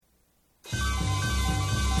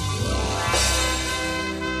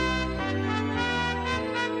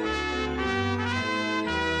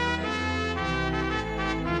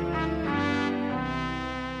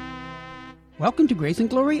Welcome to Grace and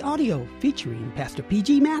Glory Audio, featuring Pastor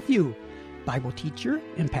P.G. Matthew, Bible teacher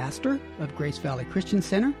and pastor of Grace Valley Christian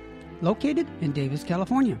Center, located in Davis,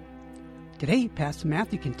 California. Today, Pastor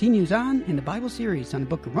Matthew continues on in the Bible series on the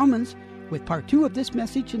book of Romans with part 2 of this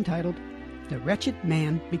message entitled, The Wretched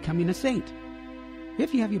Man Becoming a Saint.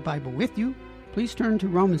 If you have your Bible with you, please turn to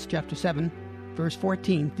Romans chapter 7, verse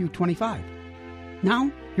 14 through 25.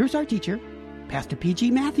 Now, here's our teacher, Pastor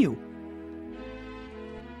P.G. Matthew.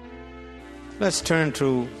 Let's turn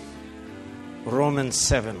to Romans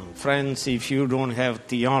 7. Friends, if you don't have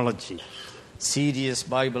theology, serious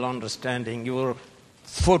Bible understanding, your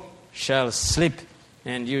foot shall slip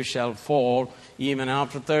and you shall fall even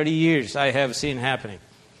after 30 years. I have seen happening.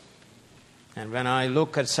 And when I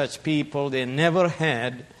look at such people, they never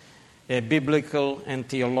had a biblical and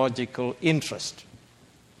theological interest.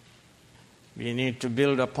 We need to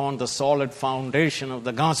build upon the solid foundation of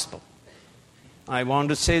the gospel. I want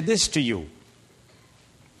to say this to you.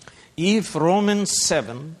 If Romans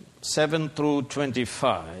 7 through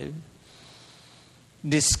 25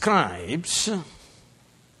 describes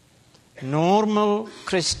normal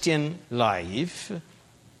Christian life,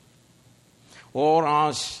 or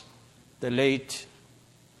as the late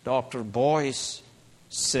Dr. Boyce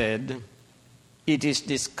said, it is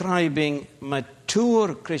describing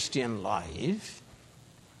mature Christian life,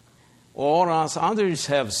 or as others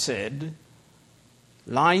have said,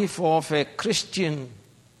 life of a Christian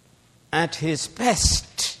at his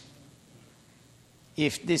best.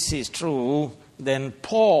 If this is true, then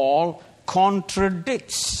Paul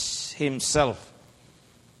contradicts himself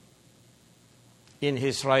in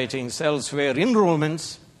his writings elsewhere in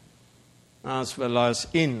Romans as well as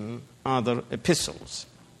in other epistles.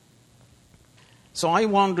 So I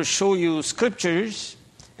want to show you scriptures,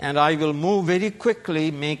 and I will move very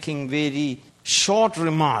quickly, making very short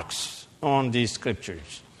remarks on these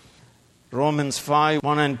scriptures. Romans 5,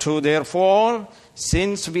 1 and 2, therefore,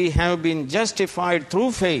 since we have been justified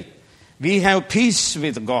through faith, we have peace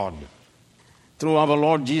with God through our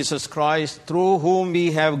Lord Jesus Christ, through whom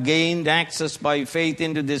we have gained access by faith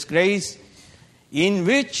into this grace, in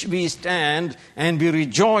which we stand and we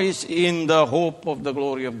rejoice in the hope of the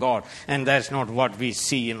glory of God. And that's not what we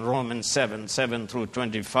see in Romans 7 through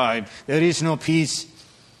 25. There is no peace.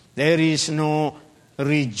 There is no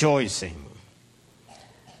rejoicing.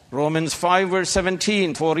 Romans 5 verse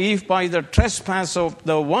 17, for if by the trespass of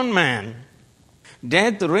the one man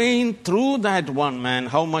death reigned through that one man,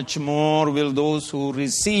 how much more will those who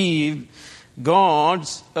receive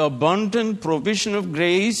God's abundant provision of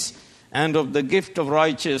grace and of the gift of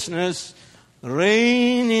righteousness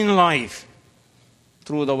reign in life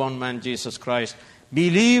through the one man, Jesus Christ.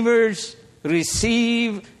 Believers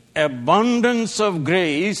receive abundance of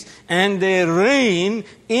grace and they reign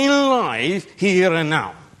in life here and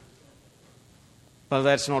now. Well,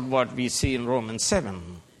 that's not what we see in Romans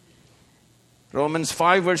 7. Romans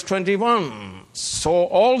 5 verse 21. So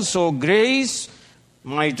also grace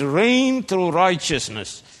might reign through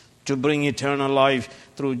righteousness to bring eternal life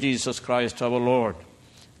through Jesus Christ our Lord.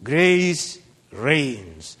 Grace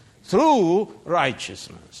reigns through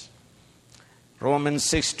righteousness. Romans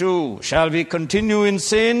 6:2. Shall we continue in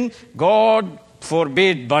sin? God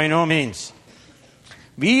forbid, by no means.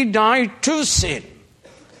 We died to sin.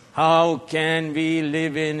 How can we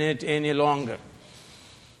live in it any longer?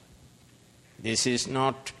 This is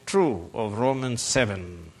not true of Romans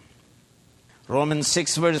 7. Romans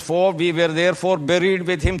 6 verse 4, we were therefore buried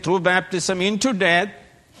with him through baptism into death,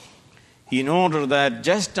 in order that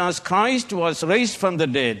just as Christ was raised from the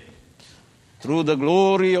dead, through the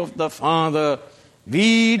glory of the Father,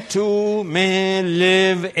 we too may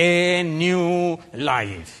live a new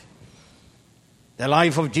life. The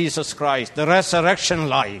life of Jesus Christ, the resurrection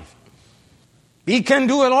life. We can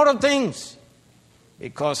do a lot of things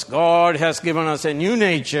because God has given us a new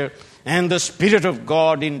nature and the Spirit of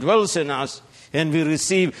God indwells in us and we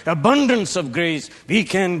receive abundance of grace. We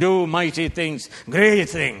can do mighty things, great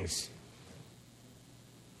things.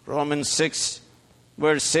 Romans 6,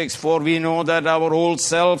 verse 6, for we know that our old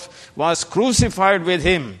self was crucified with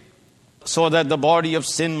him so that the body of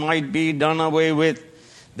sin might be done away with,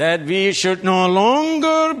 that we should no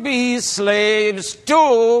longer be slaves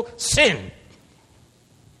to sin.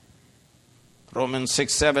 Romans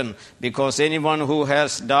 6, 7, because anyone who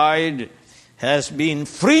has died has been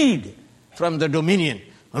freed from the dominion,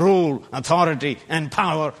 rule, authority, and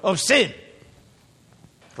power of sin.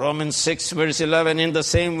 Romans 6, verse 11, in the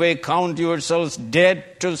same way count yourselves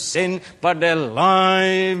dead to sin, but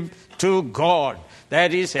alive to God.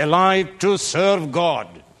 That is, alive to serve God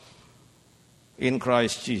in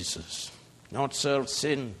Christ Jesus. Not serve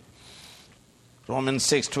sin. Romans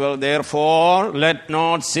 6:12, therefore let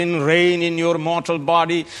not sin reign in your mortal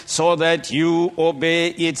body so that you obey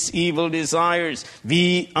its evil desires.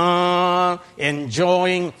 We are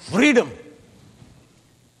enjoying freedom.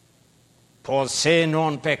 Posse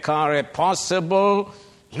non peccare, possible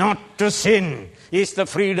not to sin, is the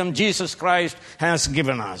freedom Jesus Christ has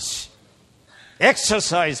given us.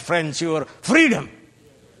 Exercise, friends, your freedom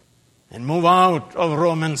and move out of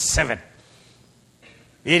Romans 7.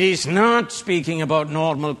 It is not speaking about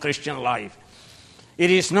normal Christian life.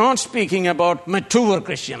 It is not speaking about mature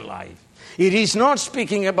Christian life. It is not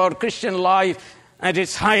speaking about Christian life at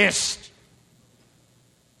its highest.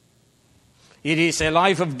 It is a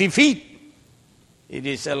life of defeat. It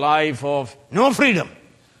is a life of no freedom.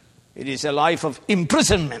 It is a life of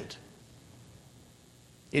imprisonment.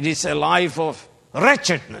 It is a life of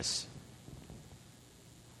wretchedness.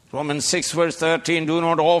 Romans 6 verse 13, do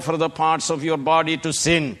not offer the parts of your body to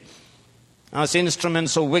sin as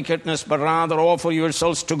instruments of wickedness, but rather offer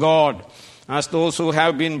yourselves to God as those who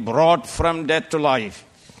have been brought from death to life,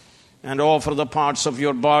 and offer the parts of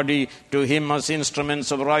your body to Him as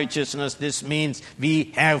instruments of righteousness. This means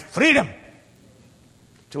we have freedom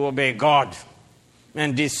to obey God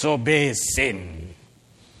and disobey sin.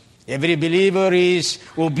 Every believer is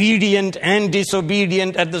obedient and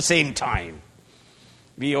disobedient at the same time.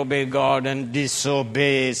 We obey God and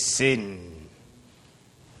disobey sin.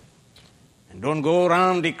 And don't go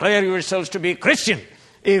around declare yourselves to be Christian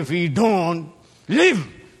if we don't live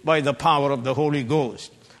by the power of the Holy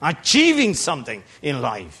Ghost, achieving something in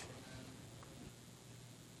life.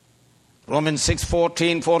 Romans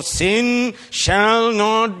 6:14, for sin shall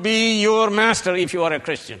not be your master if you are a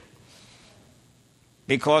Christian,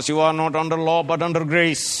 because you are not under law but under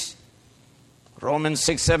grace. Romans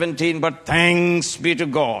 6:17, but thanks be to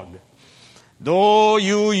God, though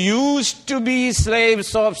you used to be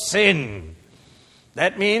slaves of sin.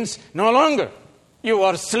 That means no longer you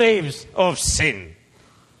are slaves of sin.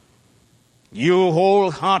 You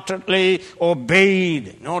wholeheartedly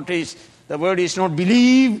obeyed. Notice the word is not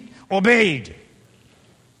believed, obeyed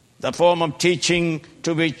the form of teaching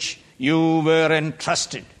to which you were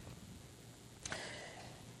entrusted.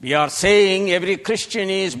 We are saying every Christian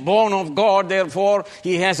is born of God, therefore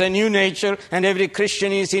he has a new nature, and every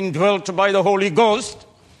Christian is indwelt by the Holy Ghost.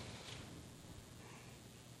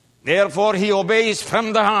 Therefore he obeys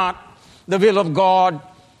from the heart the will of God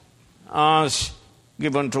as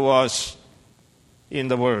given to us in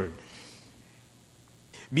the Word.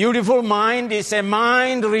 Beautiful mind is a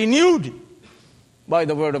mind renewed by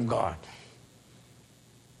the Word of God.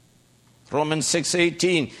 Romans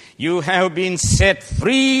 6:18, you have been set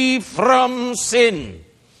free from sin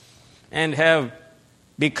and have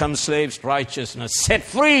become slaves to righteousness. Set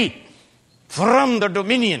free from the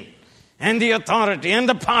dominion and the authority and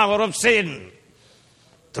the power of sin.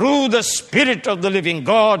 Through the Spirit of the living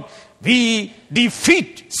God, we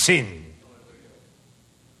defeat sin.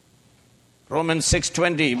 Romans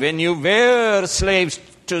 6:20, when you were slaves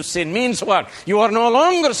to sin, means what? You are no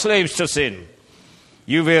longer slaves to sin.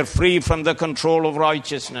 You were free from the control of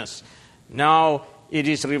righteousness. Now it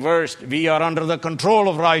is reversed. We are under the control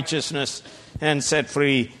of righteousness and set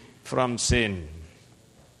free from sin.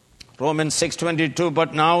 Romans 6:22,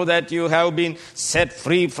 but now that you have been set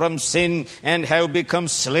free from sin and have become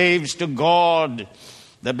slaves to God,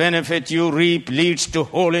 the benefit you reap leads to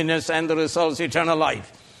holiness and the result is eternal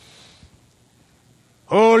life.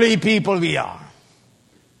 Holy people we are.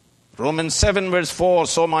 Romans 7 verse 4,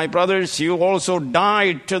 so my brothers, you also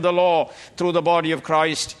died to the law through the body of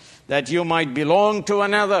Christ, that you might belong to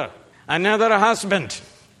another husband,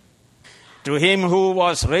 to him who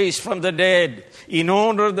was raised from the dead, in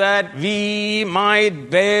order that we might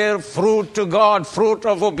bear fruit to God, fruit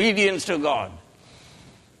of obedience to God.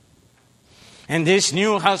 And this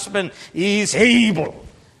new husband is able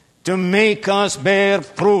to make us bear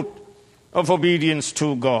fruit of obedience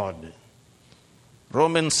to God.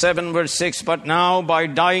 Romans 7 verse 6, but now by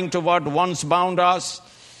dying to what once bound us,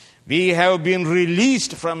 we have been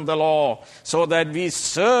released from the law, so that we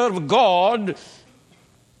serve God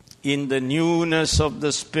in the newness of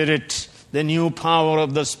the Spirit, the new power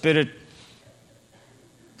of the Spirit,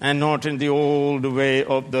 and not in the old way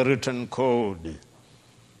of the written code.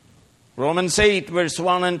 Romans 8 verse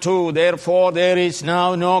 1 and 2, therefore there is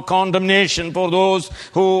now no condemnation for those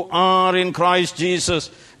who are in Christ Jesus,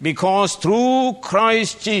 because through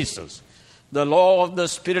Christ Jesus, the law of the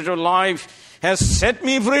Spirit of life has set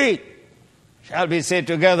me free. Shall we say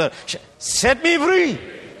together, set me free?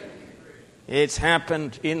 It's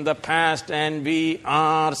happened in the past, and we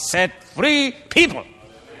are set free people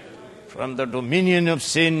from the dominion of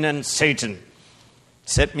sin and Satan.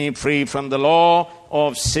 set me free from the law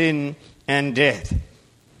of sin and death.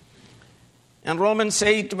 And Romans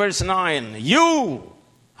 8 verse 9, you,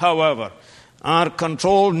 however, are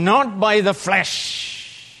controlled not by the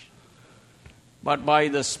flesh, but by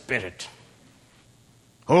the Spirit.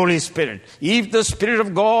 Holy Spirit. If the Spirit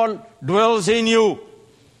of God dwells in you,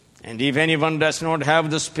 and if anyone does not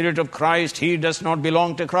have the Spirit of Christ, he does not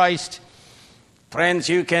belong to Christ. Friends,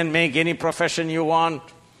 you can make any profession you want,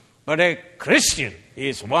 but a Christian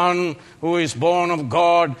is one who is born of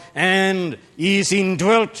God and is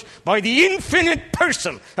indwelt by the infinite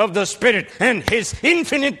person of the Spirit and His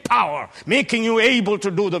infinite power, making you able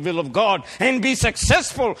to do the will of God and be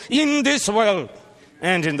successful in this world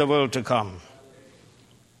and in the world to come.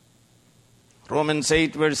 Romans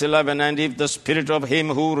 8 verse 11, and if the Spirit of Him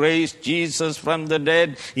who raised Jesus from the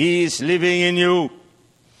dead is living in you,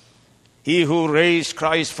 He who raised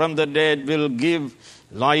Christ from the dead will give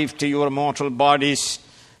life to your mortal bodies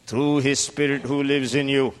through His Spirit who lives in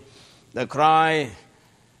you. The cry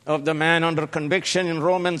of the man under conviction in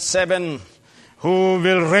Romans 7, who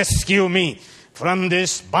will rescue me from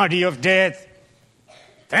this body of death?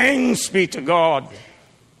 Thanks be to God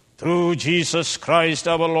through Jesus Christ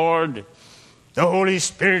our Lord. The Holy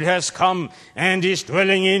Spirit has come and is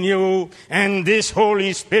dwelling in you. And this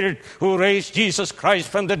Holy Spirit who raised Jesus Christ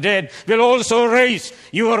from the dead will also raise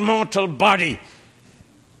your mortal body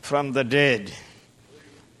from the dead.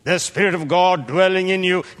 The Spirit of God dwelling in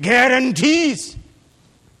you guarantees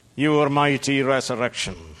your mighty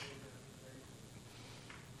resurrection.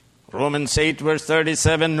 Romans 8 verse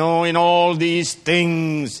 37, no, in all these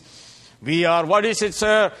things we are, what is it,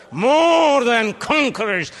 sir? More than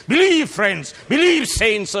conquerors. Believe, friends. Believe,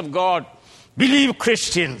 saints of God. Believe,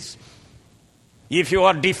 Christians. If you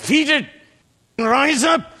are defeated, rise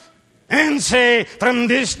up and say, from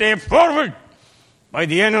this day forward, by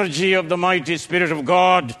the energy of the mighty Spirit of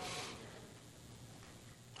God,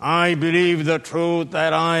 I believe the truth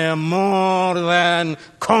that I am more than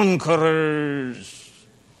conquerors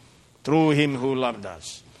through Him who loved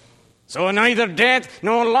us. So neither death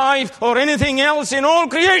nor life or anything else in all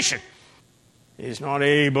creation is not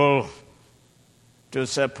able to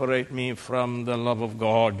separate me from the love of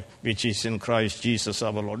God which is in Christ Jesus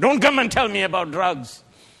our Lord. Don't come and tell me about drugs,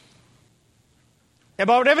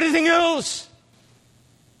 about everything else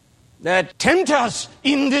that tempt us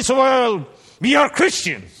in this world. We are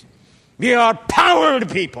Christians. We are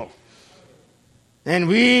powered people. And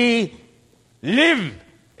we live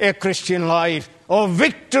a Christian life of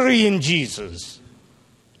victory in Jesus.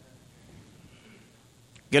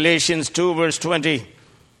 Galatians 2 verse 20.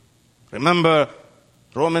 Remember,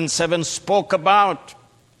 Romans 7 spoke about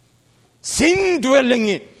sin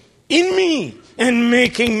dwelling in me and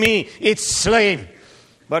making me its slave.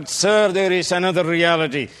 But sir, there is another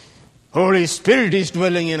reality. Holy Spirit is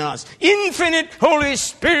dwelling in us. Infinite Holy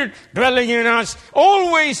Spirit dwelling in us,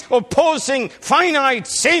 always opposing finite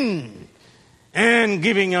sin and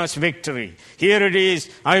giving us victory. Here it is,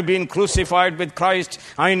 I've been crucified with Christ.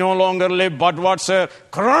 I no longer live, but what, sir?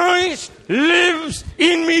 Christ lives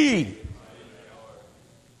in me.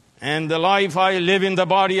 And the life I live in the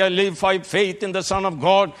body, I live by faith in the Son of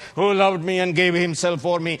God who loved me and gave Himself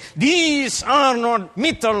for me. These are not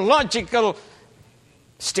mythological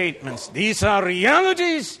statements. These are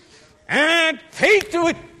realities. Add faith to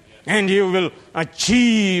it, and you will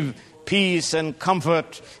achieve peace and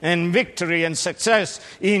comfort and victory and success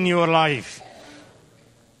in your life.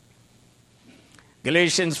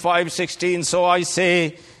 Galatians 5:16, so I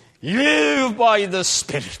say, live by the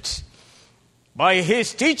Spirit, by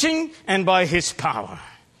His teaching and by His power.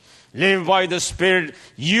 Live by the Spirit.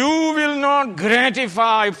 You will not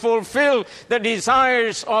fulfill the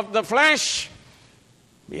desires of the flesh.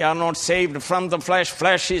 We are not saved from the flesh.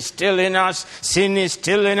 Flesh is still in us. Sin is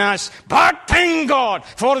still in us. But thank God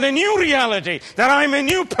for the new reality that I'm a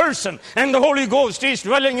new person and the Holy Ghost is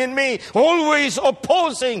dwelling in me, always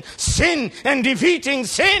opposing sin and defeating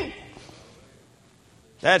sin.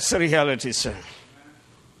 That's the reality, sir.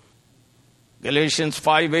 Galatians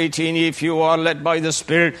 5:18, if you are led by the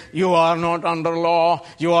Spirit, you are not under law,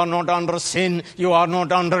 you are not under sin, you are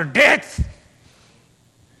not under death.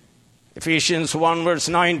 Ephesians 1 verse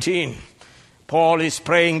 19, Paul is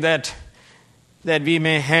praying that we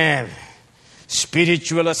may have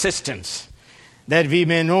spiritual assistance, that we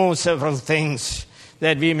may know several things,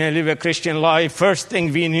 that we may live a Christian life. First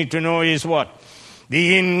thing we need to know is what?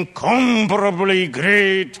 The incomparably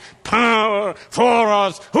great power for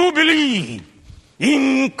us who believe.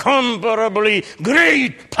 Incomparably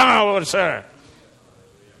great power, sir.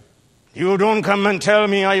 You don't come and tell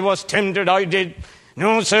me I was tempted, I did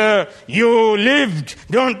No, sir, you lived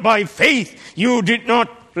not by faith. You did not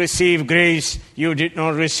receive grace. You did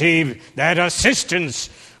not receive that assistance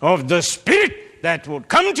of the Spirit that would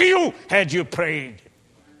come to you had you prayed,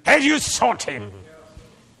 had you sought Him.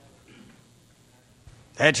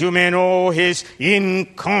 That you may know His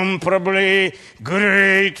incomparably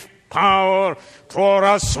great power for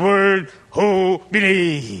us world who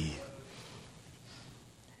believe.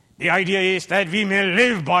 The idea is that we may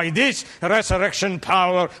live by this resurrection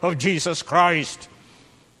power of Jesus Christ.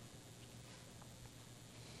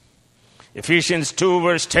 Ephesians 2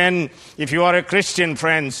 verse 10, if you are a Christian,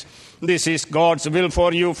 friends, this is God's will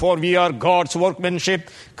for you, for we are God's workmanship,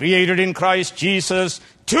 created in Christ Jesus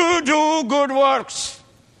to do good works,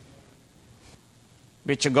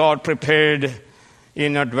 which God prepared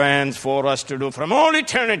in advance for us to do from all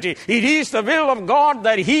eternity. It is the will of God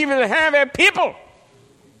that He will have a people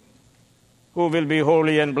who will be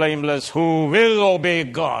holy and blameless, who will obey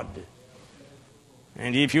God.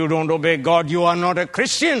 And if you don't obey God, you are not a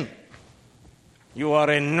Christian. You are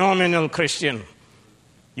a nominal Christian.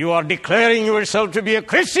 You are declaring yourself to be a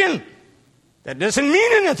Christian. That doesn't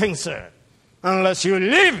mean anything, sir, unless you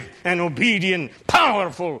live an obedient,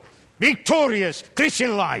 powerful, victorious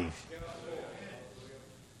Christian life.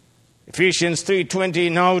 Ephesians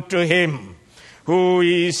 3:20, now to Him who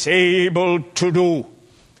is able to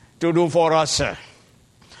do for us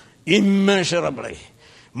immeasurably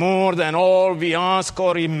more than all we ask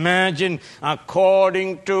or imagine,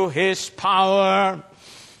 according to His power.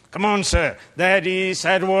 Come on, sir. That is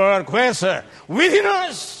at work. Where, sir? Within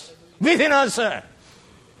us. Within us, sir.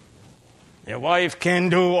 A wife can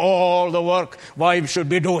do all the work wife should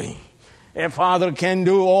be doing. A father can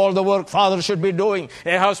do all the work father should be doing.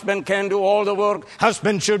 A husband can do all the work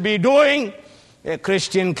husband should be doing. A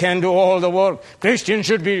Christian can do all the work Christian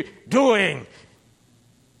should be doing.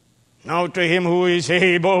 Now to Him who is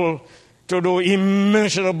able to do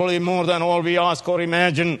immeasurably more than all we ask or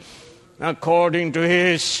imagine, according to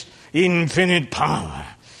His infinite power,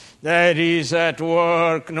 that is at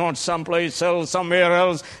work, not someplace else, somewhere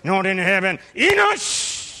else, not in heaven, in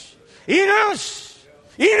us, in us,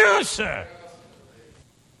 in us, sir.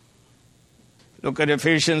 Look at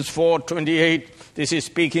Ephesians 4:28. This is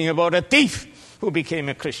speaking about a thief who became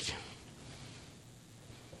a Christian.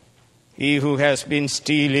 He who has been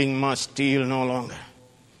stealing must steal no longer,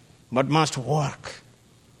 but must work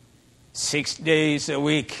 6 days a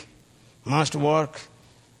week, must work,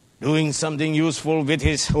 doing something useful with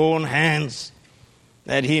his own hands,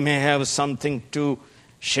 that he may have something to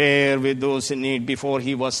share with those in need. Before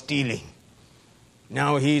he was stealing.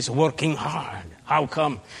 Now he is working hard. How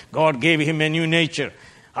come? God gave him a new nature.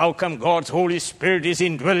 How come God's Holy Spirit is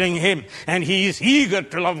indwelling him and he is eager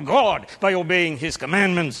to love God by obeying His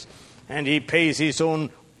commandments, and he pays his own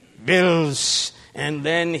bills, and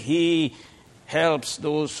then he helps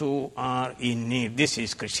those who are in need. This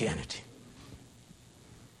is Christianity.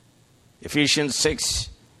 Ephesians 6,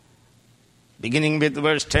 beginning with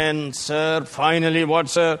verse 10, sir, finally what,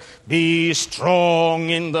 sir? Be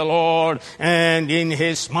strong in the Lord and in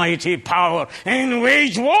His mighty power, and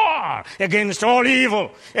wage war against all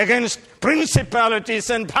evil, against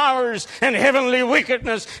principalities and powers and heavenly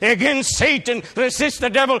wickedness, against Satan. Resist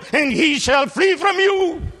the devil and he shall flee from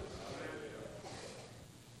you.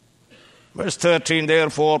 Verse 13,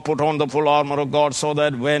 therefore put on the full armor of God, so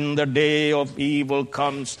that when the day of evil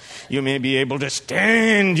comes, you may be able to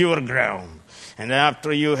stand your ground. And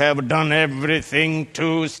after you have done everything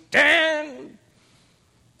to stand,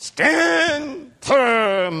 stand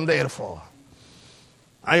firm, therefore.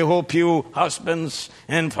 I hope you husbands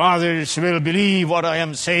and fathers will believe what I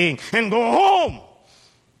am saying and go home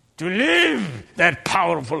to live that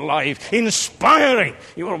powerful life, inspiring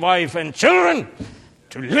your wife and children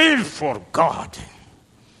to live for God.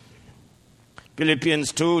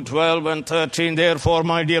 Philippians 2:12 and 13, therefore,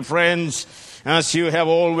 my dear friends, as you have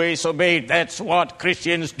always obeyed. That's what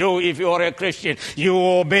Christians do. If you are a Christian, you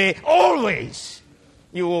obey always.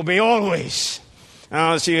 You obey always.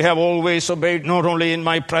 As you have always obeyed, not only in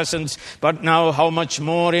my presence, but now how much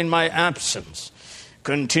more in my absence.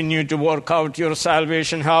 Continue to work out your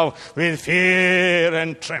salvation. How? With fear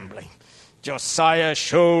and trembling. Josiah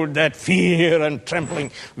showed that fear and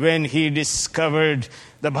trembling when he discovered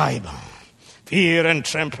the Bible. Fear and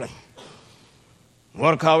trembling.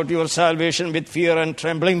 Work out your salvation with fear and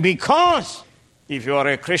trembling, because if you are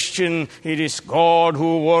a Christian, it is God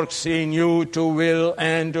who works in you to will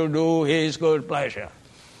and to do His good pleasure.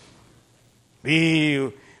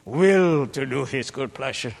 We will to do His good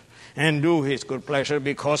pleasure and do His good pleasure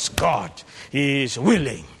because God is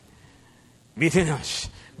willing within us,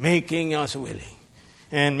 making us willing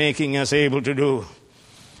and making us able to do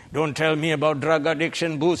Don't tell me about drug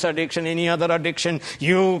addiction, booze addiction, any other addiction.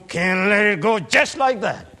 You can let it go just like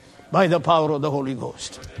that by the power of the Holy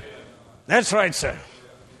Ghost. That's right, sir.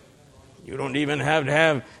 You don't even have to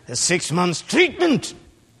have a 6 months treatment.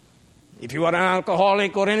 If you are an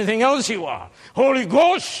alcoholic or anything else you are, Holy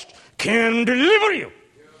Ghost can deliver you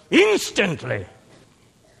instantly.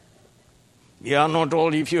 We are not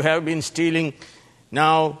told if you have been stealing,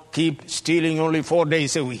 now keep stealing only 4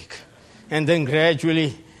 days a week. And then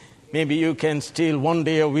gradually, maybe you can steal 1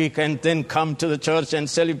 day a week and then come to the church and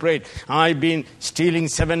celebrate. I've been stealing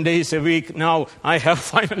 7 days a week. Now I have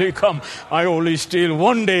finally come. I only steal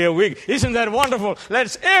 1 day a week. Isn't that wonderful?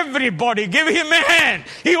 Let's everybody give him a hand.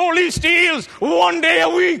 He only steals 1 day a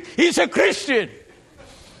week. He's a Christian.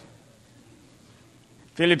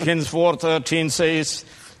 Philippians 4:13 says,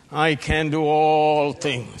 I can do all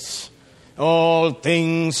things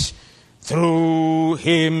through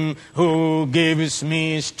him who gives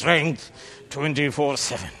me strength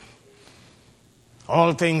 24/7.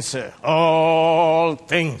 All things, sir, all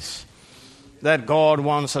things that God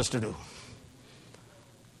wants us to do.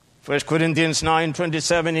 1 Corinthians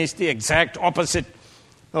 9:27 is the exact opposite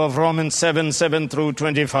of Romans 7 through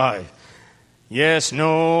 25. Yes,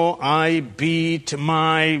 no, I beat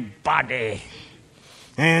my body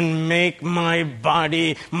and make my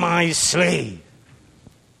body my slave.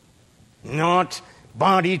 Not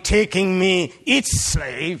body taking me its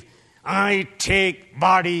slave. I take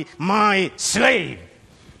body my slave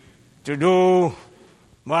to do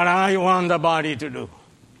what I want the body to do.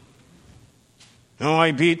 No,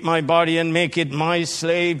 I beat my body and make it my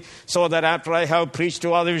slave so that after I have preached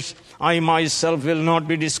to others, I myself will not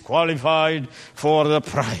be disqualified for the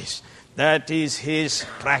prize. That is his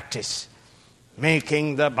practice,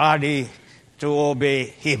 making the body to obey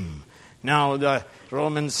him. Now the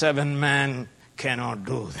Romans 7 man cannot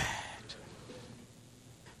do that.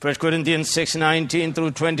 1 Corinthians 6:19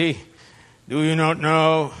 through 20. Do you not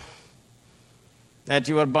know that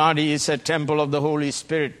your body is a temple of the Holy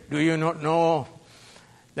Spirit? Do you not know?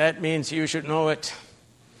 That means you should know it.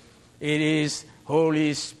 It is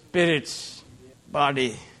Holy Spirit's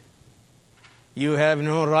body. You have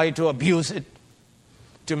no right to abuse it,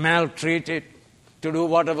 to maltreat it, to do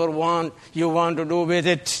whatever you want to do with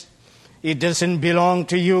it. It doesn't belong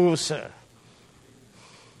to you, sir.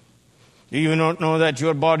 Do you not know that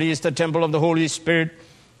your body is the temple of the Holy Spirit,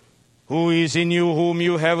 who is in you, whom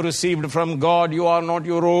you have received from God? You are not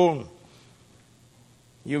your own.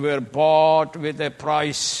 You were bought with a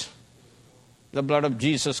price, the blood of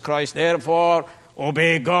Jesus Christ. Therefore,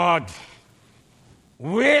 obey God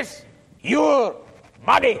with your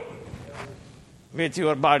body. With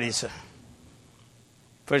your body, sir.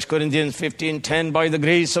 1 Corinthians 15:10, by the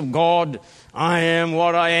grace of God, I am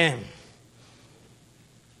what I am.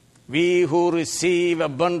 We who receive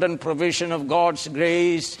abundant provision of God's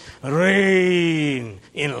grace reign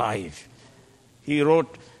in life. He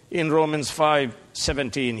wrote in Romans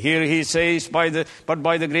 5:17. Here he says, but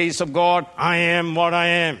by the grace of God, I am what I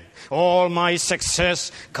am. All my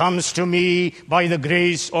success comes to me by the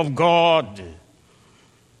grace of God.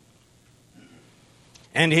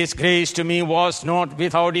 And his grace to me was not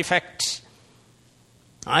without effect.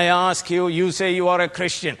 I ask you, you say you are a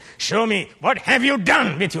Christian. Show me, what have you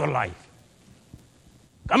done with your life?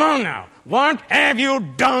 Come on now. What have you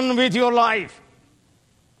done with your life?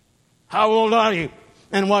 How old are you?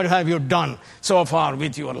 And what have you done so far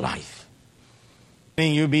with your life?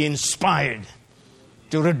 May you be inspired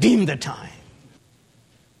to redeem the time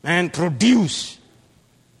and produce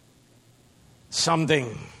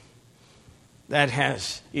something that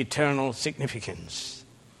has eternal significance.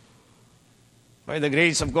 By the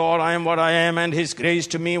grace of God, I am what I am, and his grace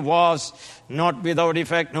to me was not without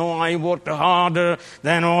effect. No, I worked harder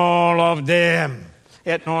than all of them.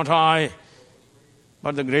 Yet not I,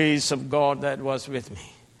 but the grace of God that was with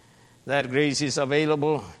me. That grace is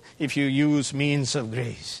available if you use means of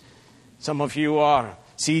grace. Some of you are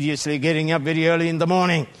seriously getting up very early in the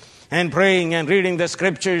morning and praying and reading the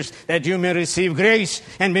scriptures that you may receive grace.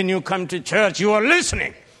 And when you come to church, you are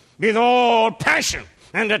listening with all passion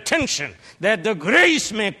and attention that the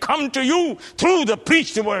grace may come to you through the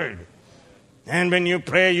preached word. And when you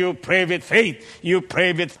pray with faith, you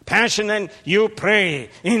pray with passion, and you pray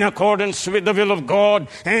in accordance with the will of God.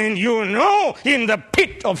 And you know in the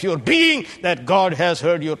pit of your being that God has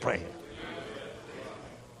heard your prayer.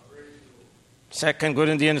 2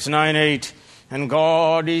 Corinthians 9:8. And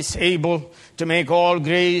God is able to make all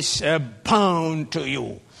grace abound to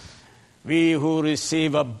you. We who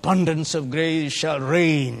receive abundance of grace shall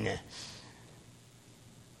reign.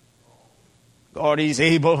 God is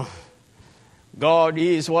able. God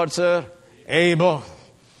is what, sir? Able.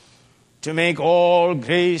 to make all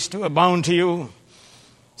grace to abound to you,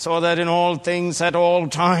 so that in all things at all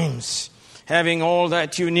times, having all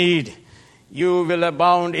that you need, you will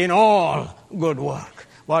abound in all good work.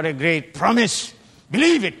 What a great promise.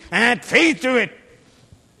 Believe it and add faith to it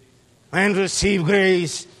and receive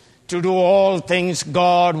grace to do all things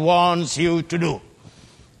God wants you to do.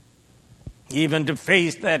 Even to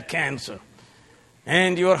face that cancer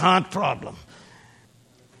and your heart problem.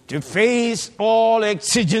 To face all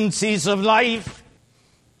exigencies of life.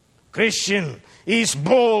 Christian is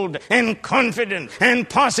bold and confident and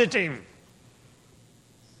positive,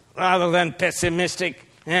 rather than pessimistic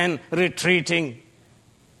and retreating.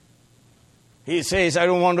 He says, I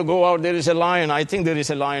don't want to go out. There is a lion. I think there is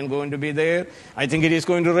a lion going to be there. I think it is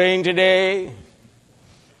going to rain today.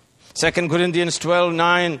 2 Corinthians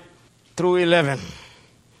 12:9 through 11.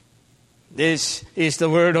 This is the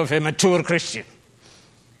word of a mature Christian.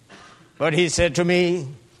 But he said to me,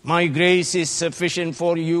 my grace is sufficient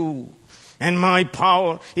for you, and my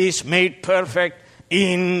power is made perfect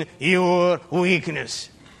in your weakness.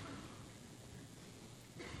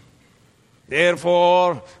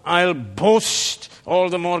 Therefore, I'll boast all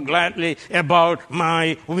the more gladly about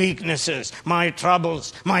my weaknesses, my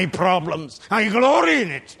troubles, my problems. I glory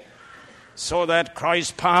in it, so that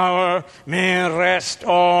Christ's power may rest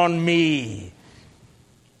on me.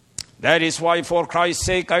 That is why, for Christ's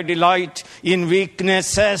sake, I delight in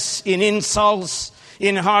weaknesses, in insults,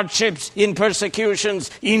 in hardships, in persecutions,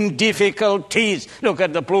 in difficulties. Look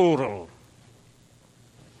at the plural.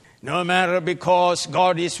 No matter, because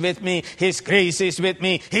God is with me, His grace is with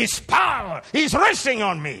me, His power is resting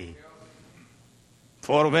on me.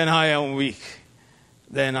 For when I am weak,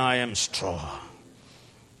 then I am strong.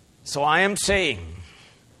 So I am saying,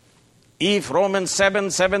 if Romans 7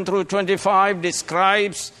 through 25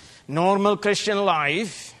 describes normal Christian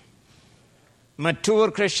life,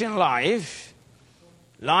 mature Christian life,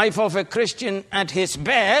 life of a Christian at his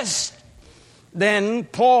best, then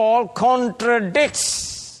Paul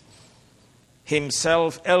contradicts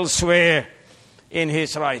himself elsewhere in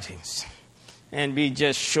his writings. And we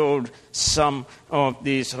just showed some of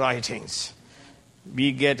these writings.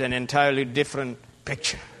 We get an entirely different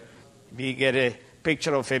picture. We get a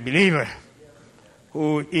picture of a believer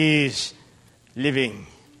who is living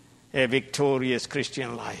a victorious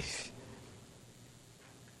Christian life.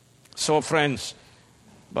 So, friends,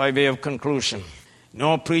 by way of conclusion,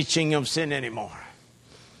 no preaching of sin anymore.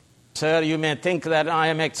 Sir, you may think that I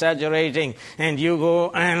am exaggerating, and you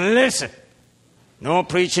go and listen. No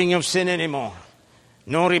preaching of sin anymore.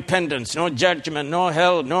 No repentance, no judgment, no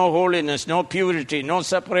hell, no holiness, no purity, no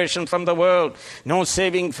separation from the world, no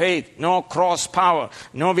saving faith, no cross power,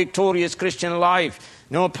 no victorious Christian life,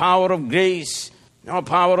 no power of grace, no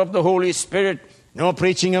power of the Holy Spirit, no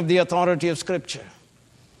preaching of the authority of Scripture.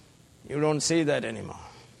 You don't see that anymore.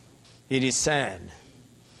 It is sad.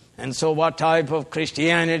 And so what type of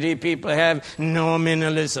Christianity people have?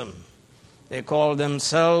 Nominalism. They call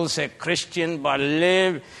themselves a Christian but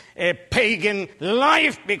live a pagan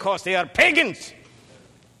life because they are pagans.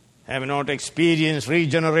 Have not experienced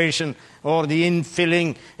regeneration or the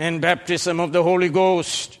infilling and baptism of the Holy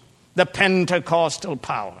Ghost, the Pentecostal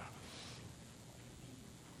power.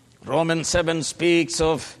 Romans 7 speaks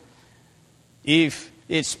of, if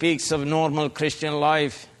it speaks of normal Christian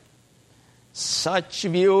life, such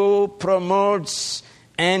view promotes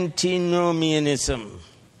antinomianism,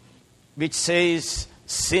 which says,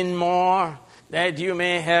 sin more, that you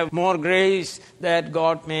may have more grace, that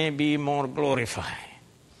God may be more glorified.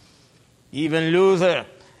 Even Luther,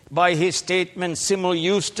 by his statement, simul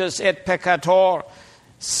justus et peccator,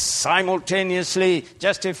 simultaneously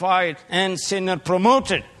justified and sinner,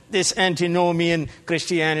 promoted this antinomian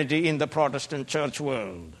Christianity in the Protestant church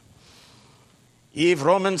world. If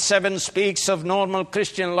Romans 7 speaks of normal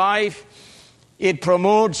Christian life, it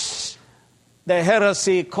promotes the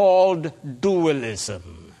heresy called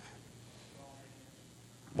dualism.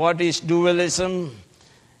 What is dualism?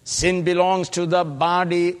 Sin belongs to the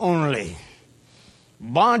body only.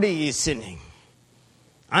 Body is sinning.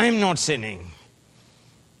 I am not sinning.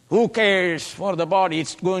 Who cares for the body?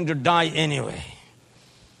 It's going to die anyway.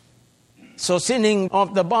 So sinning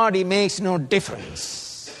of the body makes no difference.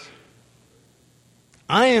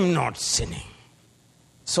 I am not sinning.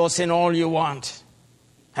 So sin all you want.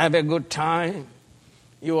 Have a good time.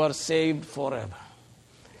 You are saved forever.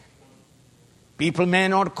 People may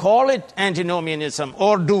not call it antinomianism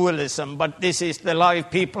or dualism, but this is the life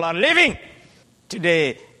people are living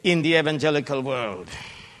today in the evangelical world.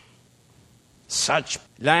 Such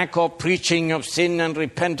lack of preaching of sin and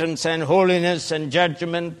repentance and holiness and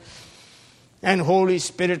judgment and Holy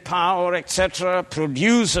Spirit power, etc.,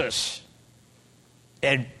 produces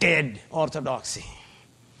a dead orthodoxy.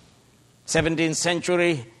 17th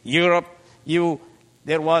century Europe,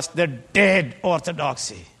 there was the dead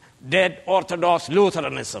orthodoxy, dead Orthodox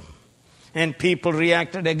Lutheranism, and people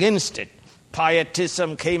reacted against it.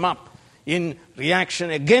 Pietism came up in reaction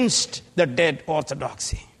against the dead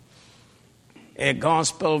orthodoxy. A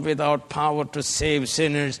gospel without power to save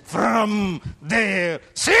sinners from their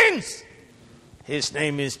sins. His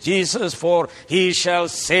name is Jesus, for he shall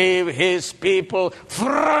save his people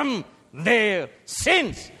from their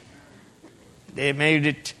sins. They made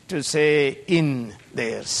it to say in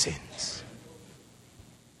their sins.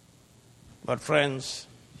 But friends,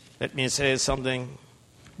 let me say something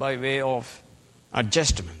by way of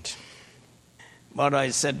adjustment. What I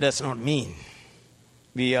said does not mean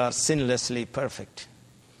we are sinlessly perfect.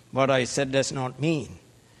 What I said does not mean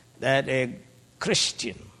that a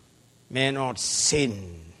Christian may not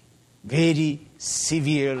sin very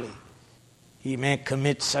severely. He may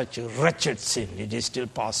commit such a wretched sin. It is still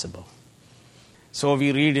possible. So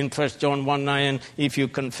we read in 1 John 1:9, if you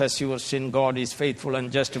confess your sin, God is faithful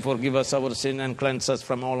and just to forgive us our sin and cleanse us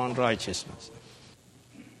from all unrighteousness.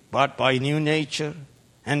 But by new nature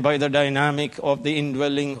and by the dynamic of the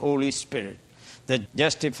indwelling Holy Spirit, the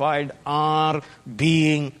justified are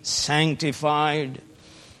being sanctified,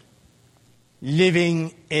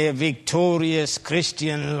 living a victorious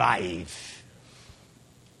Christian life.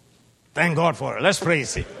 Thank God for it. Let's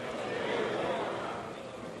praise Him.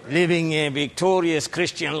 Living a victorious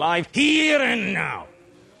Christian life here and now.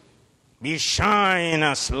 We shine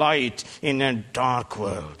as light in a dark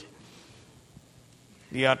world.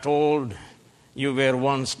 We are told, you were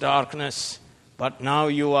once darkness, but now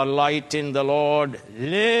you are light in the Lord.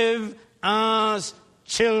 Live as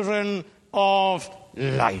children of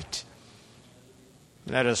light.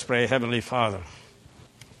 Let us pray. Heavenly Father,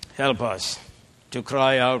 help us to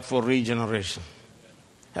cry out for regeneration.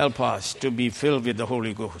 Help us to be filled with the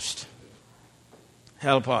Holy Ghost.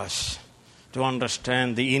 Help us to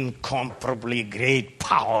understand the incomparably great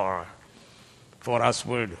power for us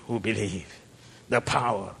who believe. The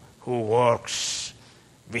power who works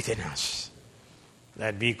within us.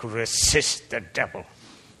 That we could resist the devil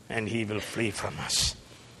and he will flee from us.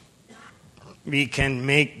 We can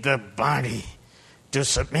make the body to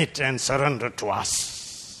submit and surrender to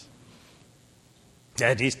us.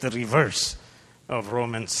 That is the reverse of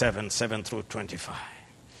Romans 7 through 25.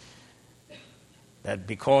 That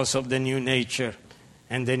because of the new nature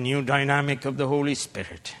and the new dynamic of the Holy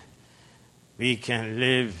Spirit, we can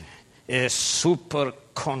live a super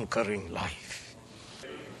conquering life.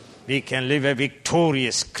 We can live a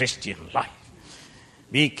victorious Christian life.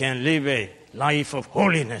 We can live a life of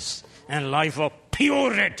holiness and life of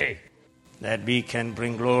purity, that we can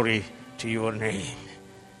bring glory to your name.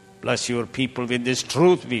 Bless your people with this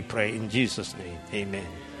truth, we pray in Jesus' name. Amen.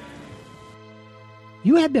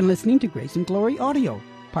 You have been listening to Grace and Glory Audio,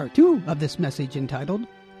 part 2 of this message entitled,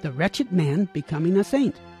 The Wretched Man Becoming a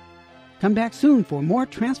Saint. Come back soon for more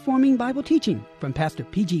transforming Bible teaching from Pastor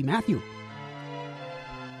P.G. Matthew.